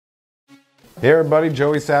Hey everybody,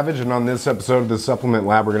 Joey Savage, and on this episode of the Supplement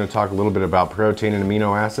Lab, we're going to talk a little bit about protein and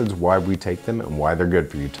amino acids, why we take them, and why they're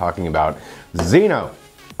good for you. Talking about Xeno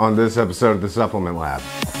on this episode of the Supplement Lab.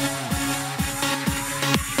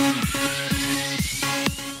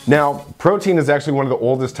 Now, protein is actually one of the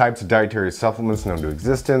oldest types of dietary supplements known to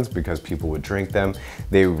existence because people would drink them.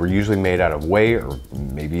 They were usually made out of whey or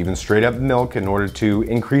maybe even straight up milk in order to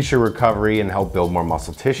increase your recovery and help build more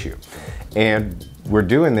muscle tissue. And we're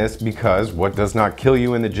doing this because what does not kill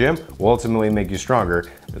you in the gym will ultimately make you stronger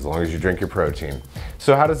as long as you drink your protein.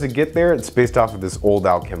 So how does it get there? It's based off of this old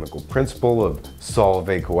alchemical principle of solve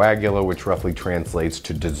coagula, which roughly translates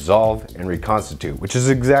to dissolve and reconstitute, which is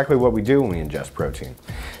exactly what we do when we ingest protein.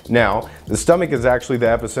 Now, the stomach is actually the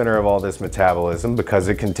epicenter of all this metabolism because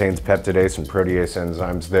it contains peptidase and protease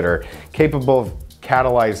enzymes that are capable of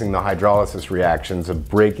catalyzing the hydrolysis reactions of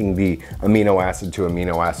breaking the amino acid to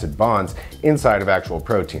amino acid bonds inside of actual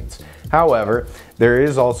proteins. However, there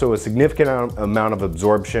is also a significant amount of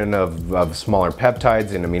absorption of smaller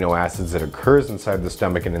peptides and amino acids that occurs inside the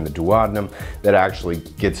stomach and in the duodenum that actually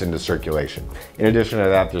gets into circulation. In addition to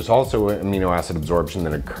that, there's also amino acid absorption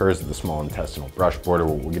that occurs at the small intestinal brush border.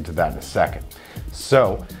 We'll get to that in a second.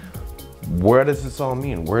 So, what does this all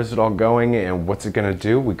mean? Where is it all going and what's it going to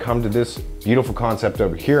do? We come to this beautiful concept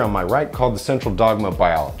over here on my right called the central dogma of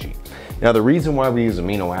biology. Now, the reason why we use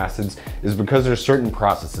amino acids is because there's certain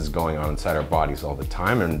processes going on inside our bodies all the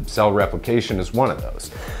time, and cell replication is one of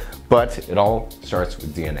those. But it all starts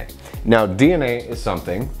with DNA. Now, DNA is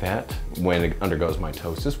something that, when it undergoes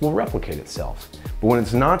mitosis, will replicate itself. But when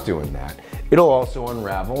it's not doing that, it'll also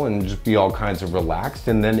unravel and just be all kinds of relaxed,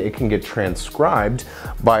 and then it can get transcribed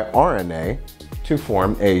by RNA to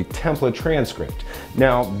form a template transcript.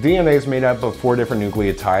 Now, DNA is made up of 4 different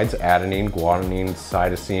nucleotides: adenine, guanine,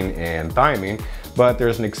 cytosine, and thymine. But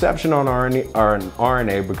there's an exception on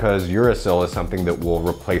RNA because uracil is something that will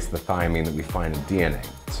replace the thymine that we find in DNA.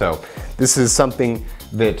 So this is something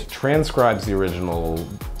that transcribes the original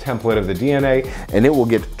template of the DNA, and it will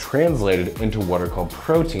get translated into what are called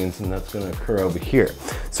proteins, and that's going to occur over here.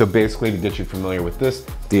 So basically, to get you familiar with this,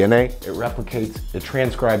 DNA, it replicates, it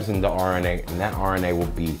transcribes into RNA, and that RNA will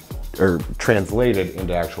be translated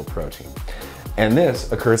into actual protein. And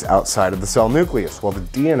this occurs outside of the cell nucleus, while the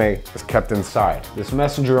DNA is kept inside. This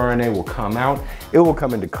messenger RNA will come out, it will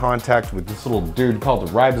come into contact with this little dude called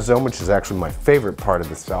the ribosome, which is actually my favorite part of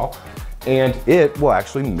the cell, and it will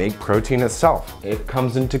actually make protein itself. It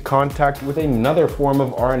comes into contact with another form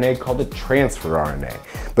of RNA called a transfer RNA.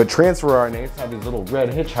 But transfer RNAs have these little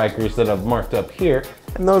red hitchhikers that I've marked up here,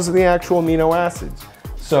 and those are the actual amino acids.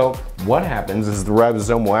 So what happens is the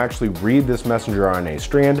ribosome will actually read this messenger RNA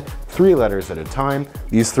strand 3 letters at a time.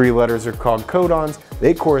 These 3 letters are called codons.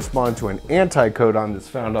 They correspond to an anticodon that's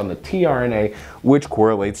found on the tRNA, which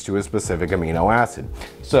correlates to a specific amino acid.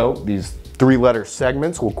 So these 3-letter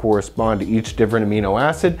segments will correspond to each different amino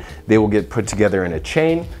acid. They will get put together in a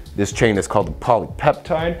chain. This chain is called a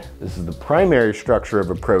polypeptide. This is the primary structure of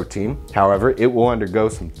a protein. However, it will undergo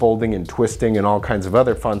some folding and twisting and all kinds of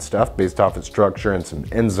other fun stuff based off its structure and some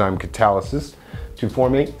enzyme catalysis to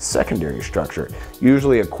form a secondary structure,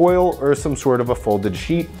 usually a coil or some sort of a folded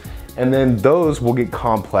sheet. And then those will get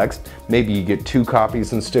complexed. Maybe you get 2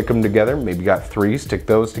 copies and stick them together. Maybe you got 3, stick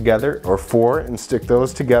those together, or 4 and stick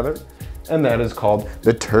those together. And that is called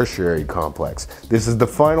the tertiary complex. This is the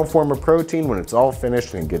final form of protein when it's all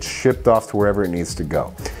finished and gets shipped off to wherever it needs to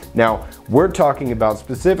go. Now, we're talking about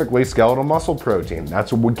specifically skeletal muscle protein.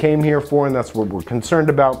 That's what we came here for, and that's what we're concerned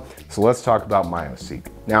about. So let's talk about MyoSeek.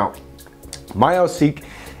 Now, MyoSeek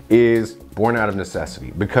is born out of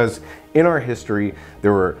necessity because in our history,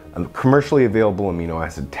 there were commercially available amino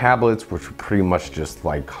acid tablets, which were pretty much just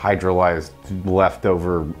like hydrolyzed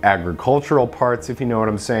leftover agricultural parts, if you know what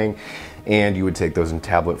I'm saying. And you would take those in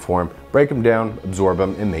tablet form, break them down, absorb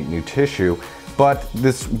them, and make new tissue. But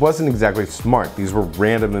this wasn't exactly smart. These were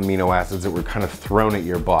random amino acids that were kind of thrown at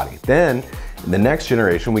your body. Then, in the next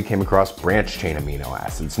generation, we came across branch chain amino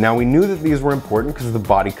acids. Now, we knew that these were important because the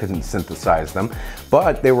body couldn't synthesize them,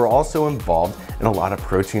 but they were also involved in a lot of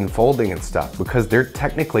protein folding and stuff because they're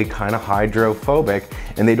technically kind of hydrophobic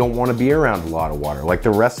and they don't want to be around a lot of water like the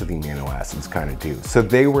rest of the amino acids kind of do. So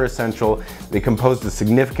they were essential. They composed a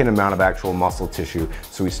significant amount of actual muscle tissue,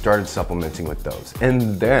 so we started supplementing with those.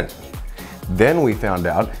 And then we found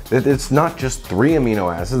out that it's not just 3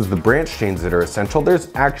 amino acids, the branch chains that are essential, there's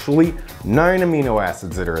actually 9 amino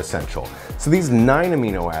acids that are essential. So these 9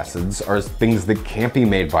 amino acids are things that can't be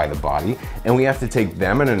made by the body, and we have to take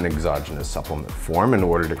them in an exogenous supplement form in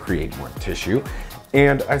order to create more tissue.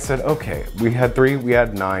 And I said, okay, we had 3, we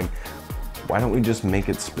had 9. why don't we just make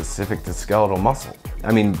it specific to skeletal muscle?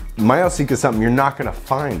 I mean, MyoSeek is something you're not gonna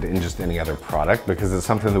find in just any other product because it's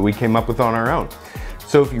something that we came up with on our own.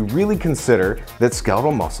 So if you really consider that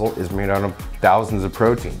skeletal muscle is made out of thousands of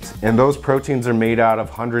proteins, and those proteins are made out of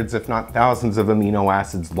hundreds, if not thousands of amino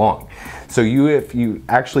acids long. So if you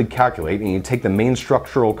actually calculate and you take the main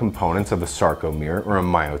structural components of a sarcomere or a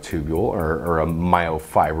myotubule or a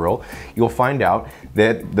myofibril, you'll find out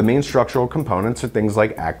that the main structural components are things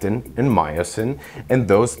like actin and myosin, and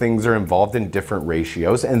those things are involved in different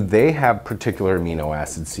ratios, and they have particular amino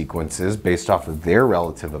acid sequences based off of their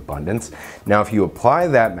relative abundance. Now, if you apply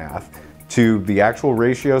that math to the actual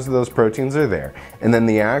ratios of those proteins are there, and then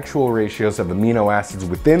the actual ratios of amino acids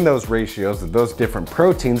within those ratios of those different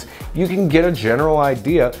proteins, you can get a general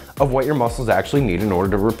idea of what your muscles actually need in order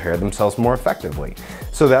to repair themselves more effectively.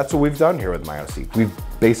 So that's what we've done here with MyoSeek. We've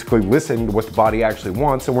basically listened to what the body actually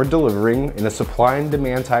wants, and we're delivering in a supply and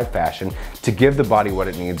demand type fashion to give the body what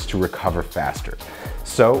it needs to recover faster.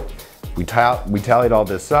 So we tallied all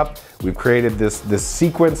this up. We've created this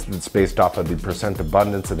sequence that's based off of the percent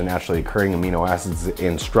abundance of the naturally occurring amino acids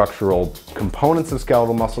and structural components of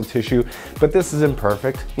skeletal muscle tissue, but this is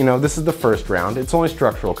imperfect. You know, this is the first round. It's only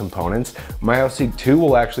structural components. MyoSeek 2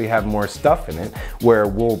 will actually have more stuff in it, where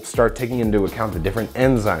we'll start taking into account the different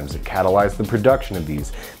enzymes that catalyze the production of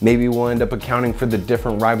these. Maybe we'll end up accounting for the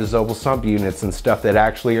different ribosomal subunits and stuff that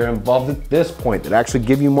actually are involved at this point that actually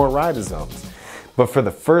give you more ribosomes. But for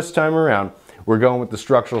the first time around, we're going with the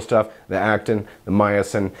structural stuff, the actin, the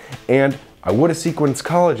myosin, and I would have sequenced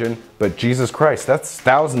collagen, but Jesus Christ, that's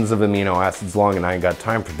thousands of amino acids long and I ain't got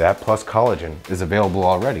time for that, plus collagen is available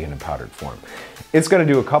already in a powdered form. It's going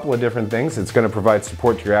to do a couple of different things. It's going to provide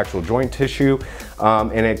support to your actual joint tissue,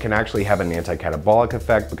 and it can actually have an anti-catabolic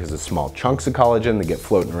effect because the small chunks of collagen that get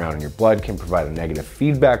floating around in your blood can provide a negative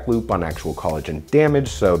feedback loop on actual collagen damage,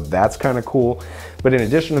 so that's kind of cool. But in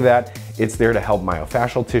addition to that, it's there to help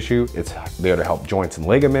myofascial tissue, it's there to help joints and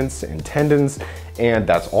ligaments and tendons, and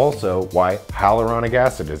that's also why hyaluronic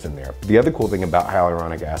acid is in there. The other cool thing about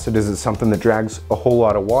hyaluronic acid is it's something that drags a whole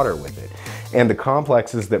lot of water with it. And the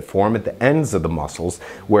complexes that form at the ends of the muscles,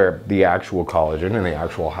 where the actual collagen and the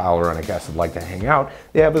actual hyaluronic acid like to hang out,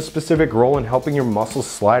 they have a specific role in helping your muscles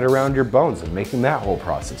slide around your bones and making that whole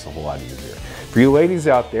process a whole lot easier. For you ladies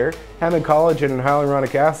out there, having collagen and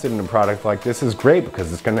hyaluronic acid in a product like this is great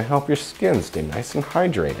because it's going to help your skin stay nice and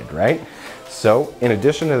hydrated, right? So in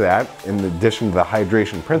addition to that, in addition to the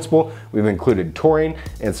hydration principle, we've included taurine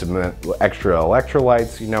and some extra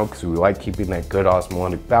electrolytes, you know, because we like keeping that good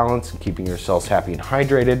osmotic balance and keeping your cells happy and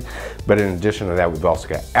hydrated. But in addition to that, we've also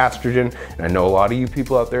got estrogen. And I know a lot of you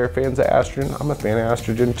people out there are fans of estrogen. I'm a fan of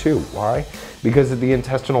estrogen too. Why? Because of the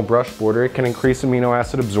intestinal brush border, it can increase amino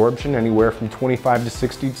acid absorption anywhere from 25 to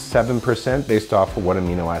 67% based off of what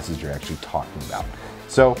amino acids you're actually talking about.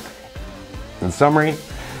 So in summary,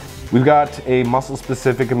 we've got a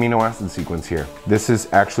muscle-specific amino acid sequence here. This is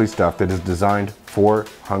actually stuff that is designed for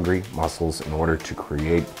hungry muscles in order to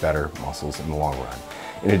create better muscles in the long run.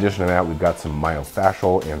 In addition to that, we've got some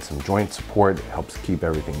myofascial and some joint support that helps keep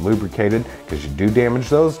everything lubricated because you do damage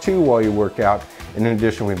those too while you work out. And in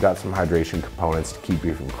addition, we've got some hydration components to keep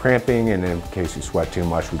you from cramping, and in case you sweat too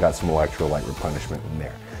much, we've got some electrolyte replenishment in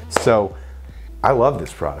there. So I love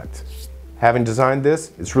this product. Having designed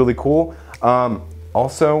this, it's really cool.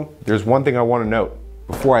 Also, there's one thing I want to note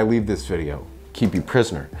before I leave this video, keep you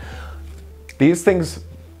prisoner. These things,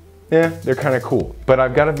 they're kind of cool, but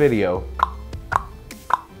I've got a video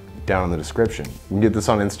down in the description. You can get this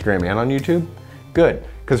on Instagram and on YouTube. Good,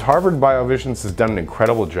 because Harvard Biovisions has done an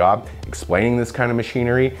incredible job explaining this kind of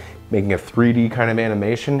machinery, making a 3D kind of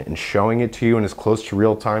animation and showing it to you in as close to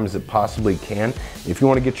real time as it possibly can. If you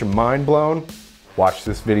want to get your mind blown, watch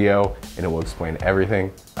this video and it will explain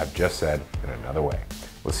everything I've just said in another way.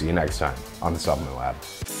 We'll see you next time on the Supplement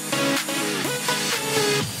Lab.